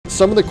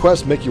some of the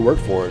quests make you work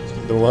for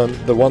it.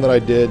 The one that I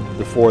did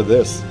before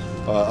this,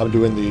 I'm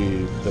doing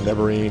the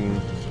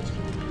Neverine,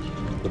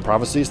 the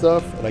prophecy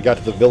stuff, and I got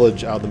to the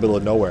village out in the middle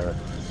of nowhere.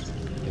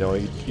 You know,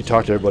 you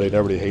talk to everybody and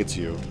everybody hates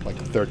you, like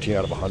 13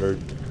 out of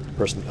 100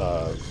 person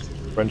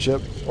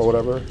friendship or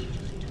whatever.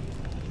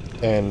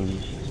 And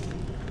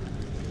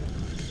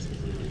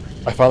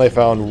I finally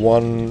found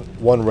one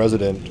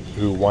resident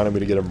who wanted me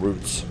to get him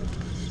roots.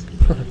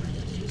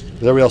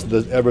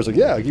 Everybody's like,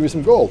 yeah, give me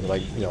some gold. And I,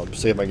 you know,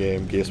 saved my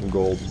game, gave some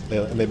gold,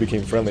 and they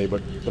became friendly.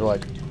 But they're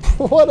like,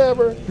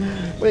 whatever,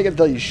 we ain't gonna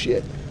tell you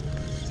shit.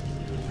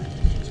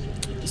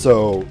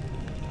 So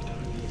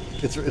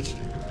it's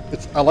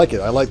I like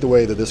it. I like the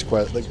way that this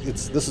quest, like,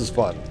 this is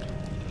fun.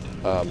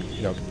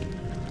 You know,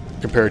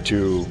 compared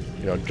to,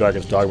 you know,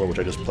 Dragon's Dogma, which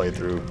I just played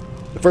through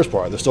the first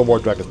part. There's still more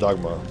Dragon's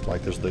Dogma.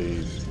 Like, there's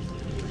the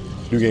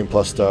New Game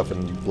Plus stuff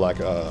and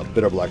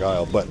Bitter Black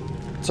Isle, but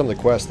some of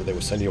the quests that they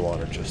would send you on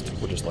were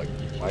just like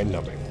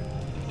mind-numbing.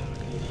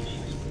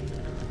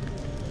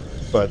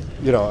 But,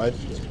 you know,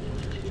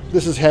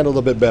 this is handled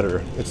a bit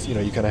better. It's, you know,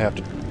 you kind of have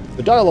to.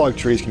 The dialogue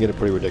trees can get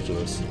pretty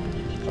ridiculous.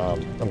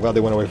 I'm glad they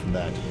went away from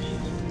that.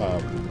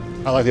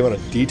 I like the amount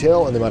of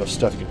detail and the amount of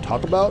stuff you can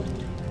talk about.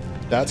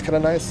 That's kind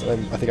of nice. I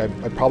think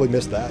I probably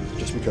missed that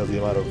just because of the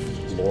amount of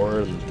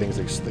lore and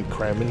things they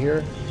cram in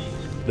here.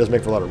 It does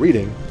make for a lot of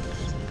reading,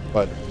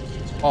 but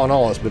all in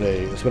all, it's been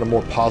a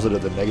more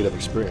positive than negative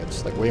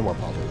experience. Like, way more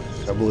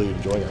positive. I'm really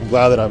enjoying it. I'm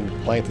glad that I'm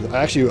playing through.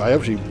 I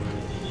actually,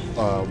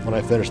 when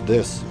I finish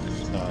this,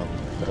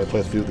 I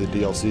play through the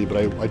DLC, but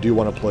I do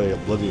want to play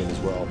Oblivion as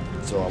well.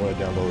 So I'm going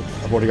to download.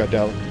 I've already got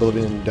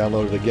Oblivion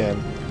downloaded again.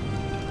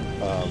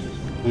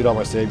 Delete all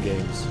my save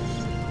games,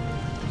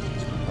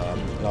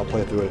 and I'll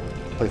play through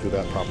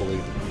that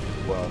properly.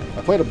 Well,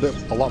 I played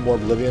a lot more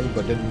Oblivion,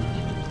 but didn't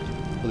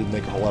really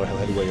make a whole lot of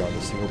headway on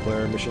the single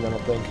player mission, I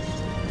don't think.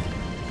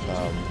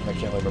 I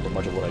can't remember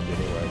much of what I did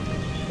anyway.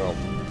 So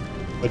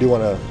I do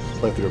want to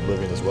play through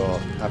Oblivion as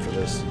well after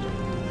this.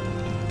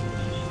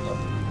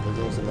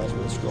 There was a nice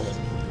way to scroll it.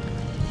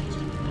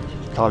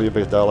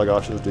 Copy-based dialogue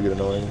options do get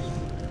annoying.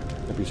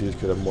 NPCs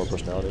could have more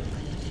personality.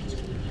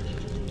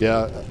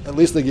 Yeah, at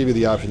least they give you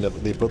the option that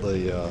they put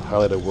the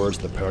highlighted words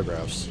in the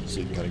paragraphs, so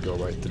you can kind of go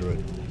right through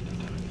it.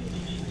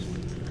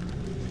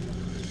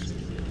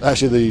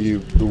 Actually,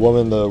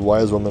 the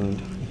wise woman,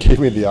 gave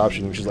me the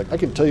option. She's like, I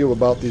can tell you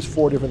about these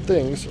 4 different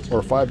things,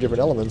 or 5 different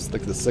elements,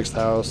 like the 6th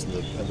house and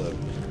the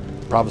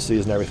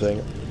prophecies and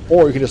everything.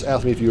 Or you can just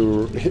ask me if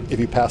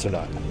you pass or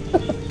not.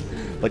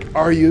 Like,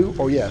 are you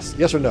or yes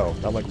or no?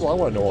 And I'm like, well, I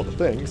want to know all the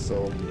things,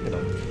 so, you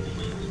know,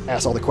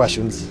 ask all the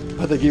questions.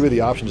 But they give you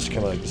the option just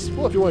kind of like,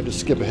 well, if you want to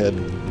just skip ahead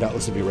and not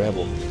listen to me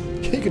ramble,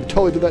 you can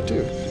totally do that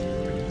too.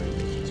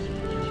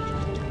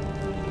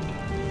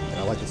 And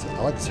I like this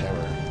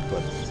hammer,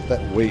 but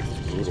that weight is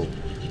brutal.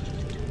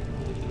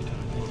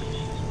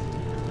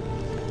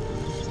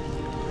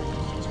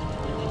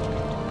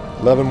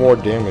 $11 more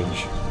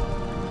damage.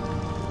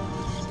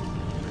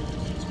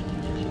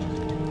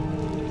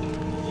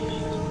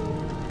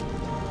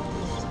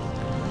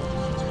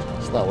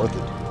 It's not worth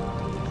it.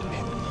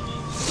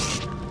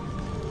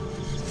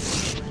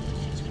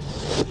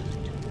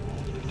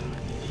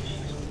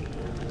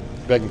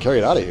 Maybe I can carry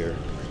it out of here.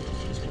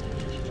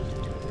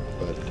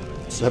 But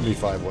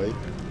 75 weight.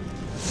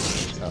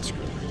 Ah,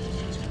 screw it.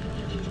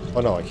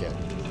 Oh no, I can't.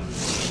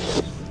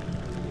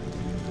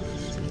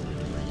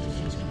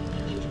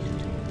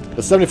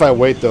 The 75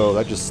 weight though,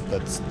 that's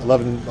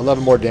 11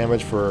 more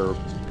damage for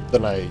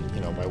than my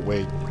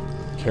weight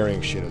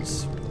carrying shit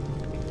is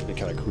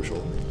kind of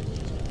crucial.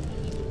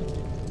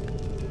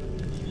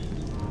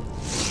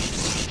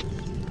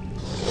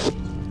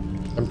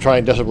 I'm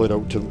trying desperately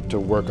to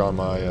work on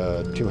my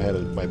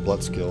two-handed, my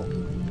blood skill.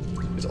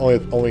 It's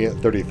only at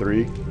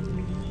 33.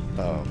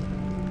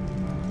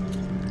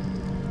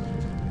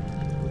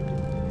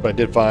 But I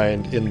did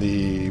find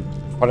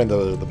finding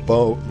the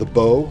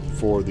bow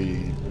for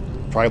the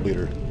tribe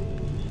leader.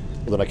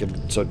 Well, then I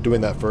could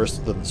doing that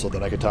first, so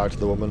then I could talk to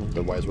the woman,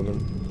 the wise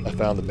woman. I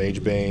found the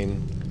mage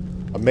bane,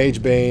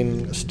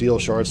 a steel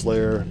shard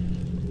slayer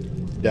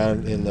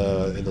down in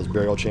those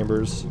burial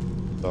chambers.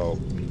 So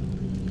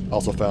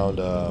also found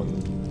oh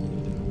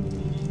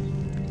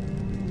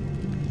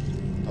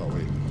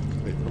wait,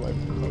 what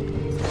am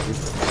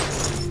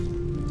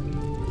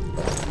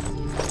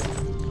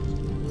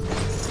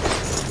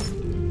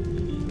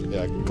I?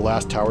 Yeah,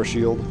 glass tower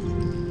shield.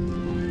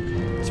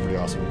 That's pretty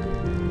awesome.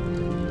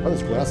 Oh,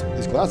 these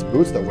glass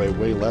boots that weigh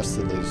way less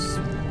than these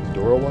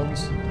Dora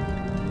ones.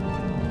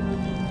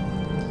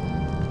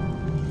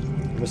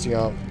 I'm missing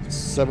out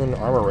 7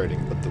 armor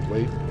rating, but the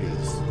weight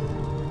is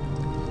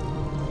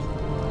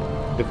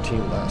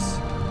 15 less.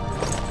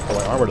 Well,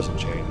 my armor doesn't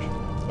change,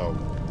 so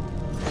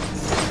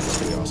it's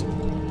pretty awesome.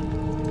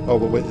 Oh,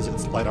 but wait,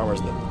 it's light armor,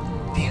 isn't it?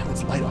 Damn,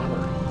 it's light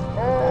armor.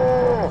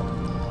 Oh!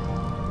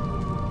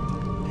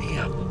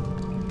 Damn.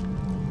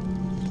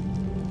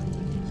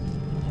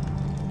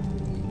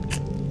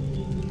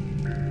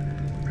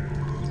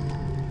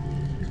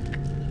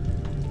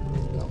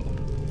 No.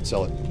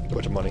 Sell it. Get a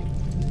bunch of money.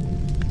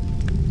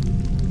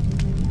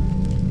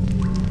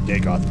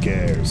 Dagoth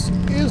cares.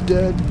 He is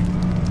dead.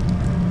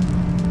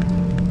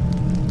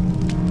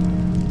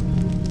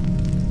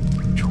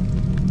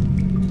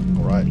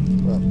 Alright,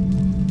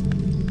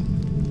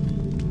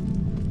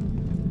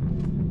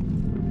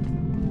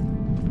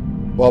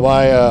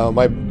 well,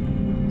 my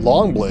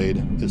long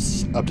blade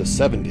is up to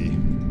 70,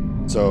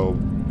 so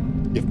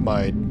if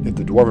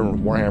the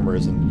Dwarven Warhammer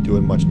isn't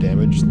doing much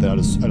damage, then I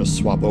just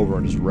swap over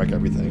and just wreck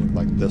everything,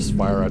 like this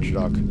fire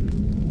Atronach.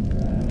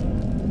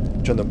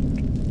 Turn them.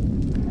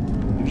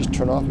 You just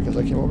turn off because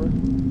I came over?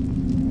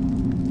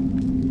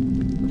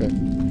 Okay.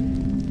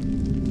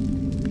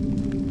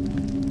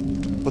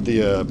 Put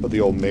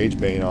the old Mage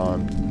Bane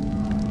on.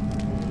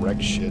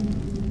 Wreck shit.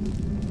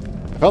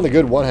 I found the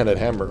good one-handed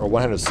hammer or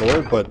one-handed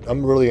sword, but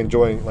I'm really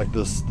enjoying like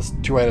this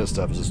two-handed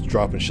stuff. Is just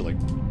dropping shit like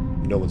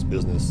no one's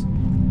business.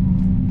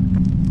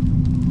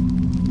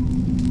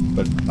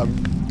 But I'm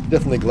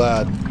definitely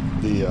glad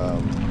the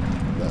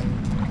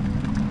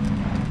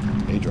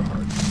Major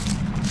Heart.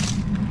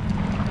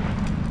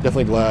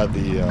 Definitely glad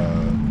the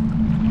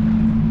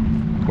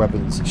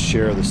weapons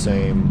share the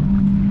same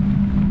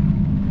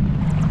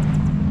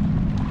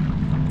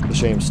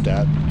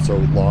stat. So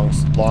long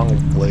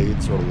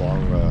blades or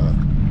long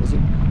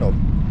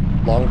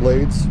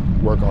blades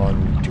work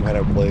on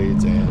two-handed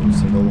blades and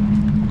single.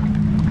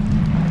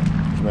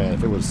 Man,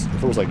 if it was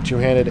like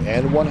two-handed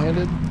and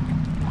one-handed,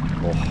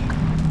 oh,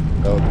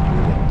 that would be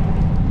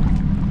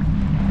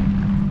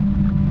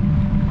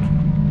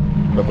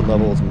brutal. Weapon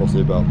level is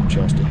mostly about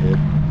chance to hit.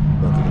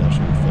 I don't think it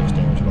actually affects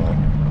damage at all.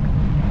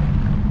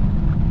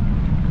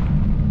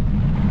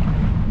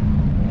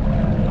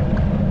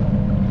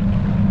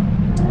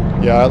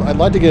 Yeah, I'd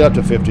like to get up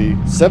to 50.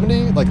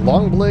 70, like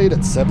long blade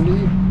at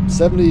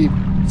 70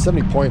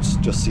 points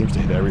just seems to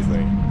hit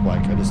everything.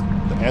 Like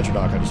the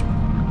Atronach, I just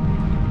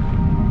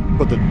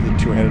put the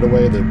two-handed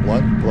away, the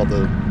blunt, pull out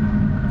the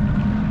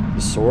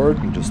sword,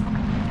 and just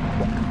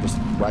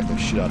whack the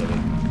shit out of it.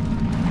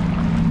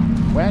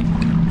 Whack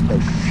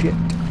the shit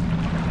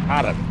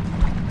out of it.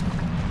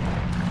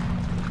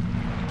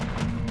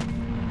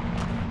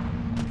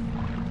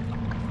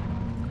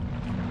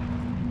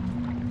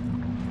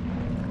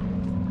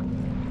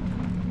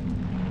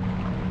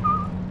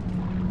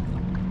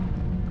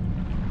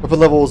 Weapon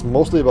level is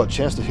mostly about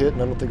chance to hit,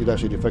 and I don't think it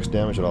actually affects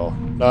damage at all.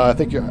 No, I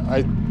think you're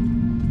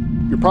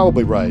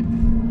probably right.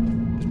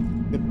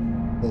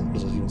 Well,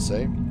 does it even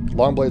say?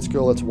 Long blade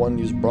skill lets one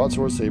use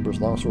broadswords, sabers,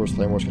 longswords,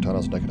 claymores,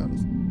 katanas, and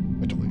dekatanas.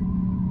 Effectively.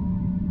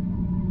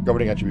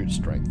 Governing attribute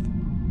strength.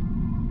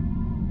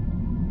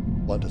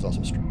 Blunt is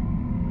also strength.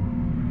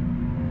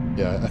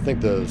 Yeah, I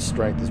think the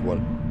strength is what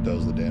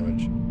does the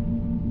damage.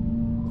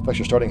 Affects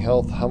your starting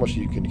health, how much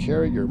you can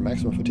carry, your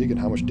maximum fatigue, and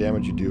how much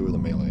damage you do with a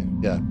melee.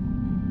 Yeah.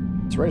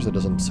 It's range that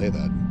doesn't say that.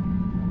 I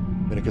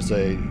mean, it could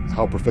say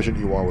how proficient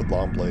you are with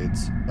long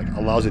blades, like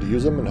allows you to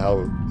use them, and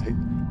how. Hey,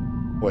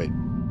 wait.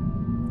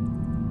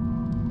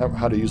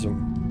 How to use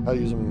them? How to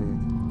use them?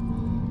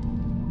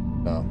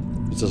 No,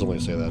 it doesn't really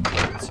say that.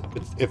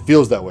 It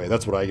feels that way.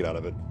 That's what I get out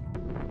of it.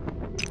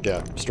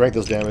 Yeah, strength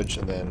is damage,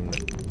 and then.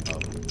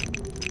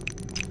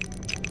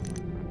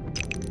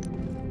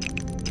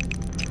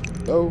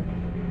 Oh.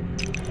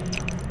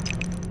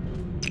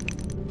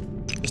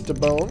 Mr.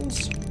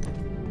 Bones.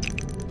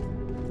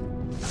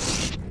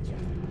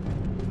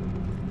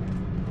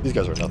 These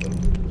guys are nothing.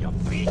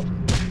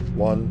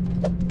 One.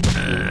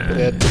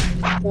 Hit.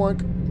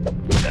 Boink.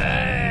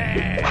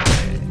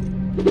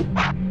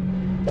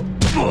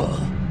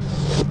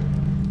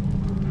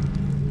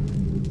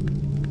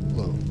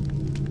 Hello.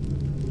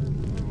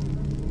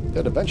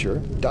 Dead Adventure.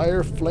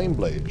 Dire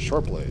Flameblade.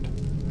 Shortblade.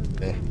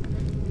 Eh.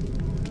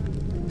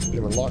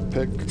 Human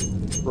Lockpick.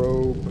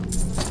 Probe.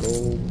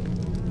 Gold.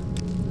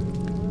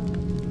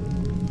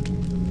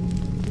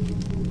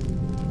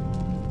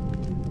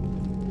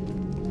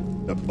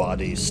 The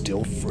body's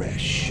still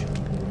fresh.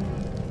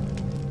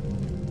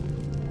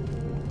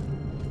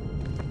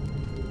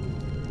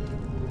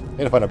 I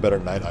need to find a better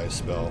Night Eye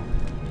spell.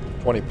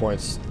 20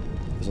 points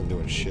isn't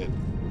doing shit.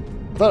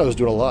 I thought it was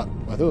doing a lot.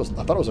 I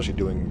thought it was actually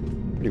doing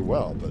pretty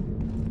well, but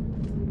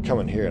come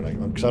in here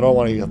and because I don't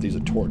want to have to use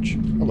a torch.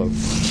 Hello.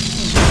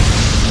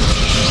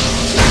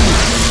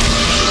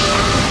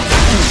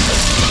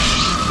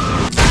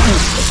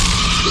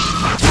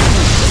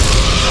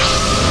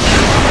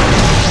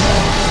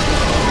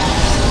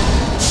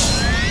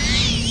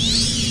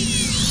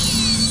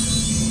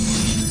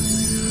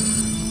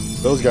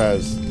 Those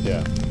guys,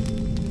 yeah,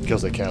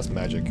 because they cast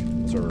magic,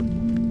 so I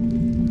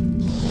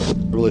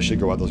really should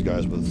go at those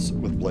guys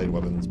with blade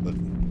weapons, but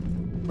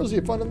where's the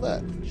fun in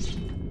that?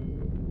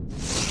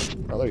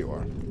 Oh, there you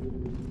are.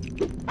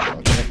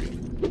 Oh,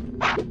 champion.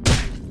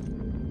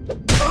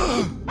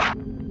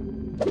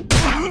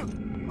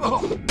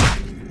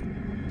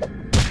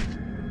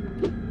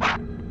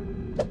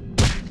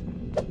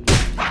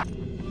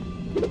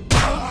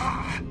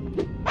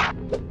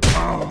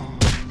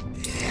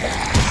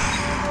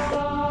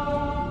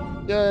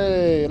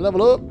 Yay,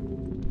 level up.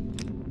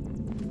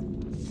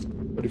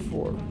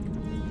 34.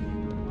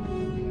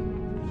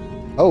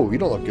 Oh, you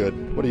don't look good.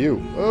 What are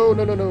you? Oh,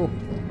 no, no, no.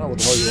 Oh, what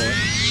the hell you want?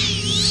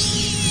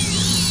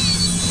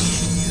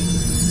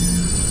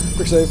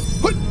 Quick save.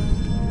 Put.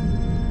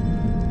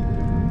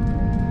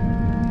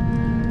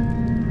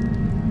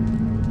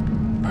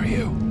 Where are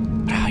you?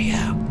 Where are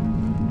you?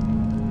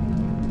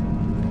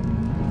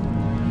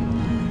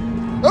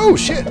 Oh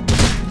shit!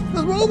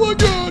 Oh my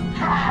god!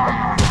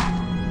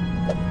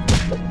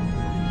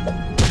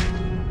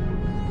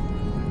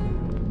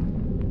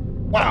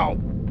 Wow!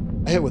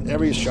 I hit with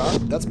every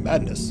shot? That's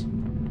madness.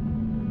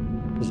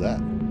 What is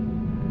that?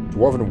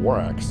 Dwarven War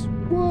Axe.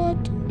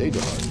 What? Danger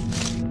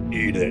Heart.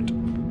 Eat it.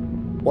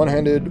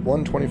 One-handed,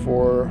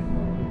 124.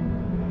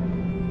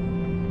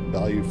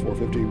 Value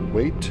 450.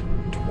 Weight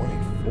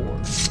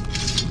 24.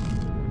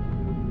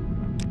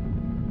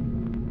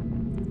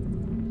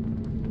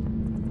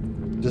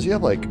 Does he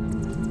have like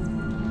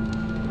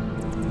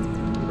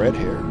red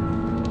hair?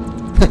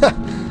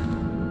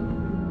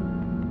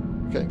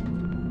 Okay.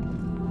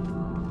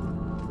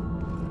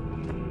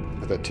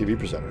 Like that TV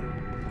presenter.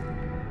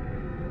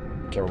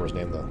 Can't remember his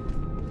name though.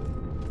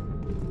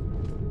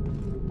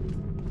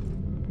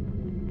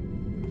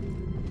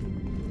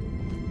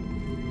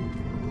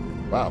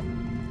 Wow.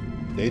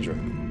 Daedra.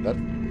 That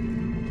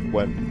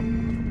when?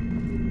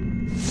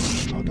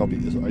 Oh, don't be.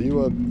 Are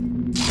you a?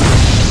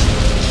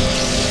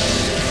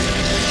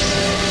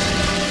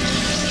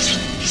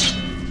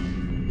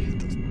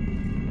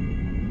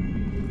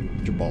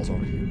 Get your balls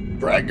over here.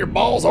 Drag your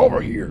balls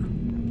over here.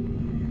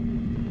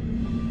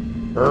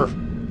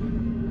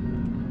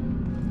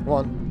 Come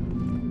on.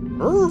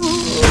 Oh,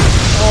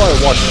 I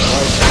watched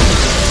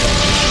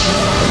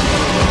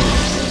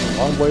it.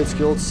 Long blade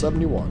skill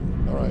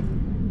 71. All right.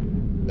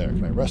 There.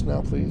 Can I rest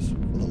now, please? For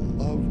the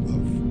love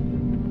of.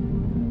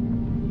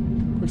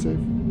 Quick save.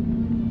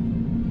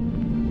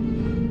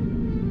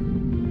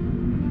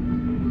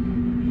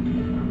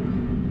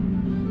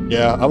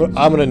 Yeah,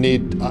 I'm gonna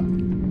need.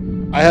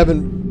 I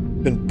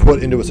haven't been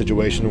put into a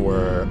situation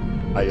where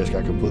I just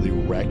got completely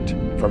wrecked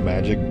from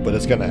magic, but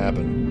it's gonna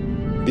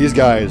happen. These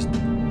guys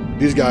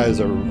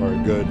are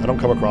good. I don't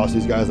come across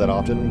these guys that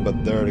often,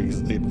 but they're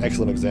an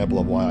excellent example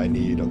of why I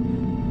need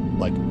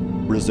like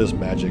resist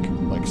magic,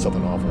 like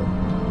something awful.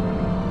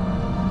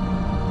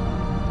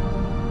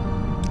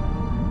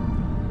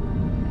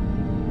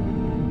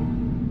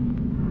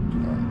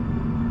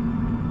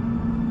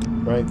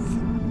 Strength,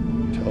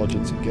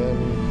 intelligence again.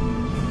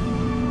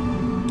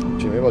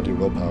 Gee, maybe I'll do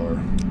willpower. I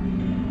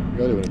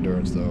gotta do an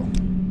endurance though.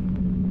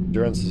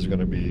 Endurance is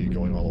gonna be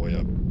going all the way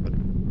up, but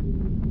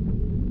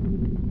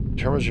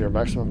determines your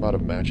maximum amount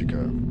of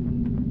magicka.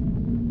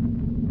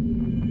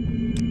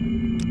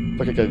 I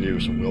think I gotta do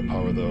some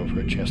willpower though for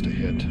a chance to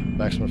hit.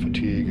 Maximum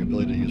fatigue,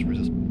 ability to use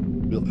resist,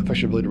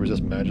 affects your ability to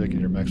resist magic, and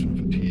your maximum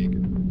fatigue.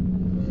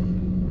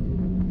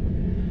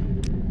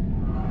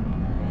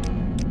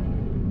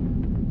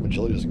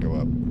 Agility doesn't go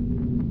up.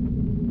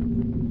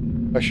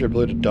 Affects your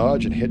ability to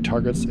dodge and hit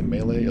targets in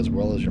melee as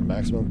well as your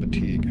maximum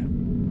fatigue.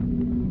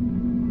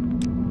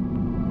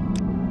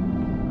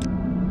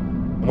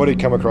 I've already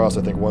come across,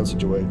 I think, one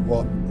situation.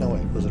 Well, no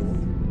wait, was it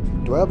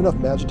one? Do I have enough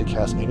magic to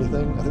cast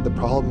anything? I think the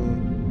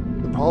problem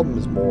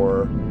is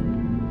more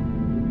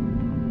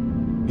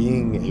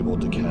being able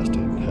to cast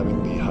it,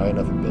 having the high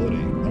enough ability.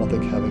 I don't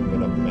think having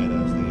enough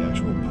mana is the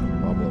actual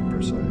problem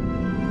per se.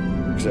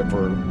 Except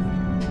for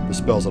the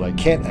spells that I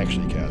can't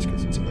actually cast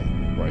because it's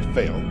something where I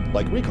fail,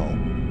 like Recall.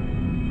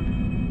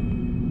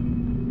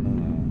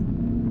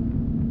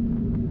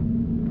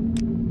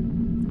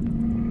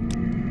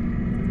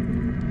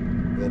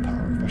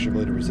 Willpower. Affects your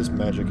ability to resist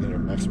magic and your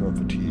maximum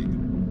fatigue.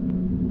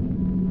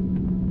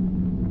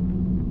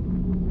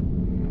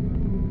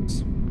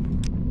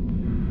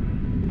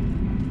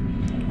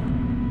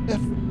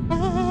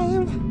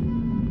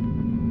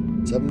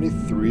 F5!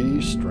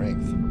 73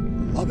 strength.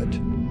 Love it.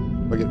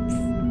 Do I get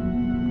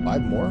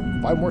 5 more?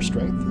 5 more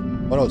strength?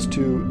 Oh no, it's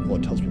 2. Well,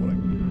 it tells me what I...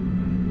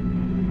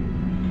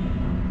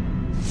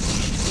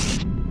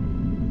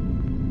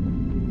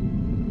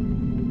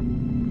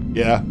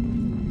 Yeah.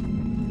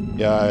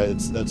 Yeah,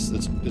 it's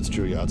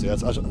true,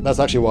 Yahtzee. That's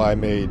actually why I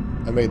made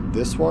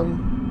this one.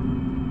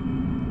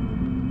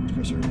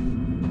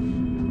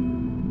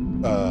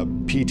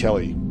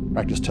 P.8.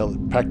 Practice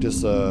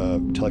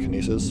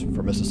telekinesis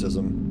for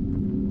mysticism.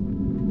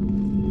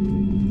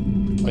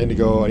 I need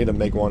to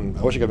make one.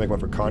 I wish I could make one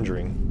for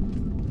conjuring.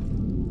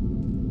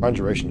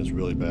 Conjuration is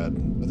really bad,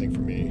 I think,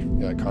 for me.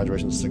 Yeah,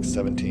 conjuration is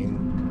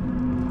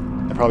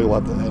 617. I probably will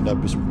have to end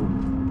up just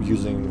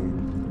using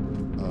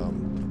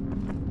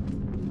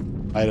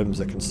items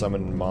that can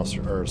summon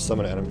monster or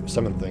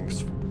summon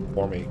things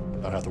for me.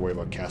 Not have to worry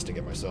about casting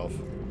it myself.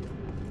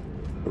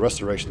 The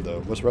restoration,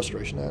 though. What's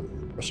restoration at?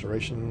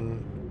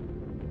 Restoration.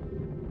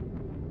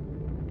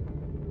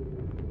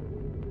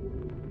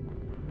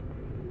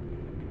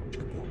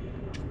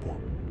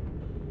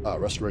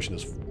 Restoration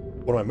is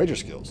one of my major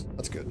skills.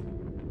 That's good.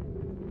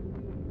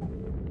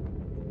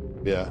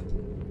 Yeah.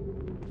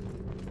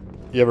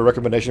 You have a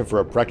recommendation for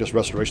a practice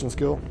restoration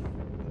skill?